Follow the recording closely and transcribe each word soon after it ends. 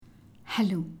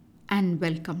Hello and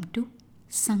welcome to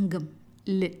Sangam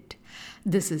Lit.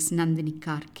 This is Nandini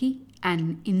Karki,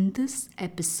 and in this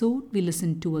episode we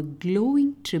listen to a glowing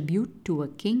tribute to a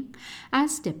king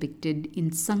as depicted in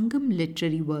Sangam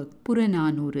literary work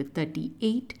Purananuru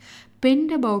 38,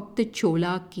 penned about the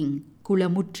Chola king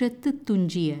Kulamutrathu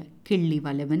Tunjiya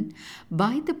Killivalavan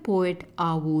by the poet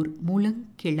Avur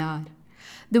Mulankilar.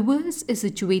 The verse is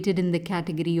situated in the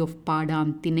category of Padam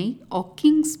or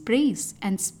King's Praise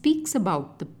and speaks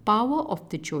about the power of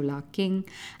the Chola king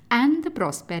and the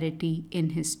prosperity in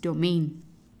his domain.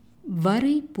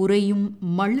 வரை புரையும்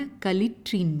மழ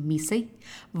களிற்றின் மிசை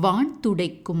வான்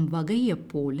துடைக்கும் வகையப்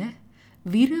போல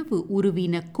விரவு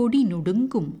உருவின கொடி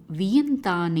நுடுங்கும்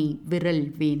வியந்தானை விரல்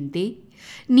வேந்தே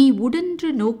நீ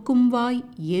உடன்று நோக்கும் வாய்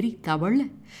எரி தவள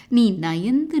நீ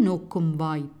நயந்து நோக்கும்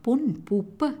வாய் பொன்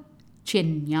பூப்ப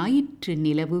செஞ்ஞாயிற்று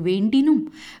நிலவு வேண்டினும்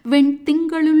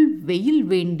வெண்திங்களுள் வெயில்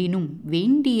வேண்டினும்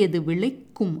வேண்டியது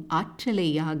விளைக்கும்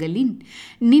ஆற்றலையாகலின்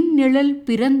நின்னிழல்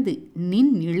பிறந்து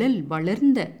நின்னிழல்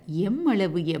வளர்ந்த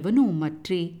எம்மளவு எவனோ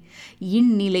மற்றே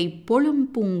இந்நிலை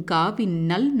பொலம்பூங்காவின்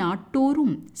நல்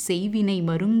நாட்டோரும் செய்வினை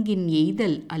மருங்கின்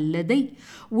எய்தல் அல்லதை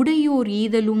உடையோர்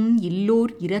ஈதலும்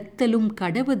இல்லோர் இரத்தலும்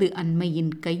கடவது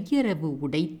அண்மையின் கையறவு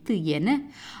உடைத்து என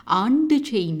ஆண்டு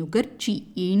செய் நுகர்ச்சி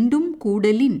ஈண்டும்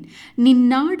கூடலின்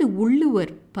நின்னாடு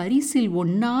உள்ளுவர் பரிசில்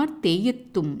ஒன்னார்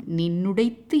தேயத்தும்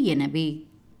நின்னுடைத்து எனவே.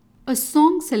 A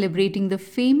song celebrating the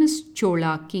famous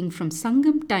Chola king from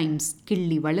Sangam times,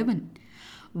 Killivalavan.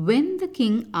 When the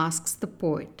king asks the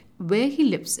poet where he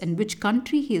lives and which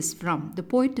country he is from, the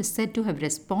poet is said to have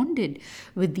responded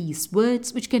with these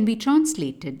words, which can be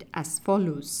translated as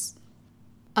follows.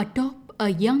 Atop a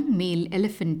young male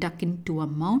elephant tuck into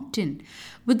a mountain,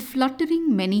 with fluttering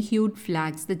many-hued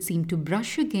flags that seem to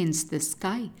brush against the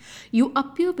sky, you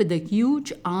appear with a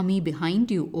huge army behind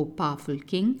you, O powerful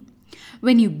king.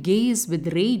 When you gaze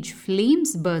with rage, flames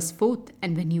burst forth,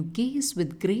 and when you gaze with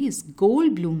grace,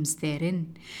 gold blooms therein.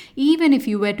 Even if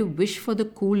you were to wish for the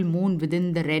cool moon within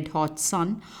the red-hot sun,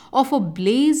 or for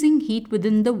blazing heat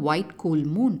within the white cool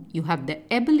moon, you have the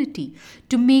ability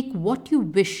to make what you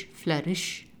wish flourish.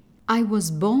 I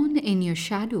was born in your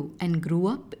shadow and grew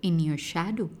up in your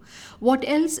shadow. What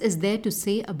else is there to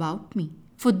say about me?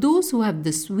 For those who have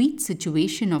the sweet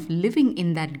situation of living in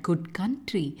that good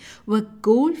country where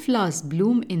gold flowers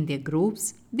bloom in their groves,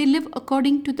 they live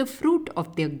according to the fruit of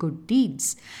their good deeds.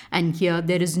 And here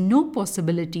there is no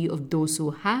possibility of those who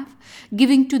have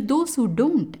giving to those who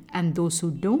don't, and those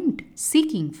who don't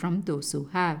seeking from those who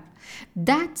have.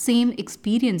 That same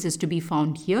experience is to be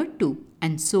found here too.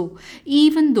 And so,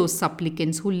 even those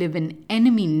supplicants who live in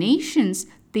enemy nations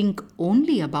think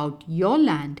only about your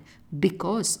land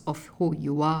because of who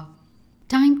you are.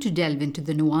 Time to delve into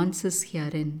the nuances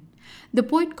herein. The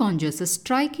poet conjures a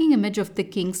striking image of the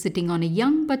king sitting on a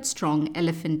young but strong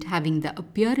elephant having the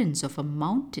appearance of a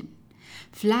mountain.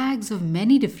 Flags of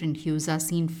many different hues are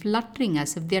seen fluttering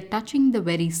as if they are touching the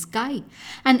very sky,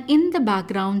 and in the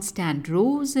background stand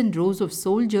rows and rows of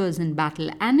soldiers and battle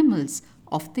animals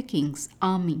of the king's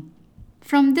army.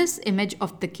 From this image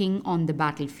of the king on the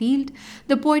battlefield,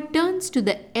 the poet turns to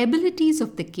the abilities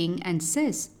of the king and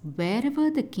says, wherever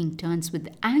the king turns with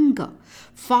anger,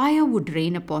 fire would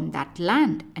rain upon that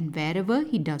land, and wherever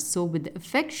he does so with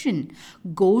affection,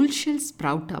 gold shall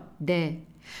sprout up there.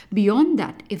 Beyond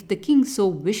that, if the king so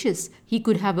wishes, he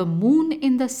could have a moon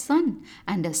in the sun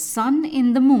and a sun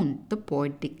in the moon, the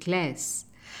poet declares.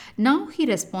 Now he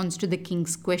responds to the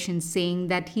king's question, saying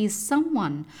that he is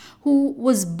someone who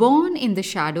was born in the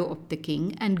shadow of the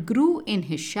king and grew in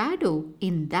his shadow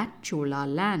in that Chola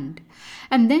land.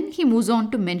 And then he moves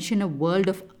on to mention a world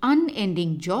of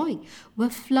unending joy where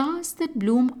flowers that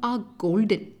bloom are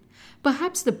golden.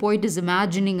 Perhaps the poet is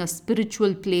imagining a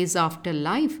spiritual place after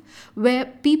life where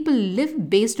people live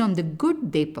based on the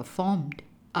good they performed.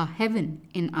 A heaven,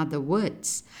 in other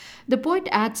words. The poet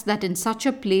adds that in such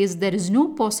a place there is no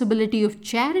possibility of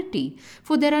charity,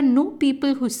 for there are no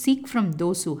people who seek from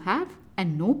those who have,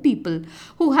 and no people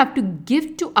who have to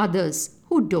give to others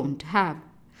who don't have.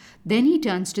 Then he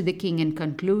turns to the king and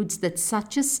concludes that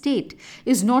such a state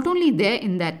is not only there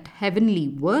in that heavenly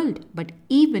world, but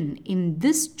even in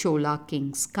this Chola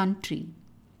king's country.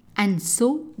 And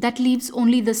so that leaves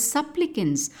only the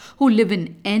supplicants who live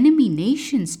in enemy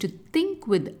nations to think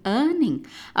with yearning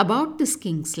about this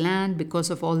king's land because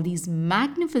of all these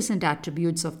magnificent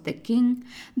attributes of the king,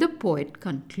 the poet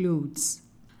concludes.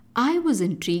 I was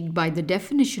intrigued by the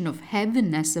definition of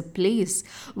heaven as a place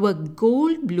where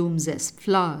gold blooms as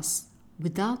flowers.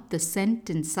 without the scent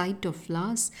and sight of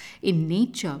flowers, in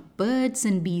nature, birds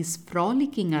and bees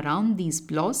frolicking around these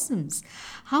blossoms,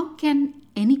 how can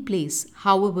any place,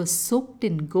 however soaked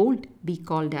in gold, be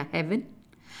called a heaven?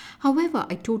 However,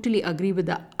 I totally agree with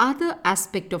the other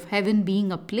aspect of heaven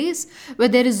being a place where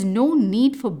there is no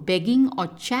need for begging or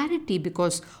charity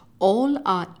because all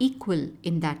are equal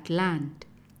in that land.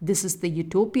 This is the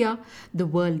utopia the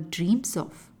world dreams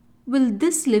of. Will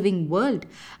this living world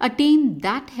attain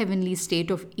that heavenly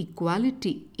state of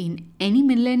equality in any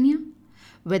millennia?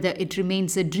 Whether it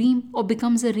remains a dream or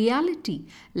becomes a reality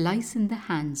lies in the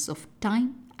hands of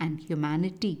time and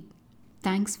humanity.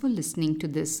 Thanks for listening to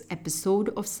this episode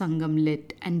of Sangam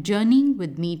Lit and journeying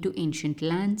with me to ancient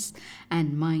lands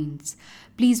and minds.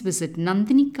 Please visit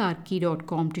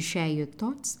nandinikarki.com to share your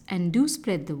thoughts and do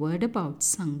spread the word about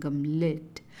Sangam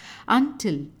Lit.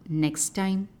 Until next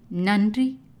time,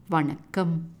 Nandri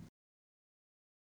Vanakkam.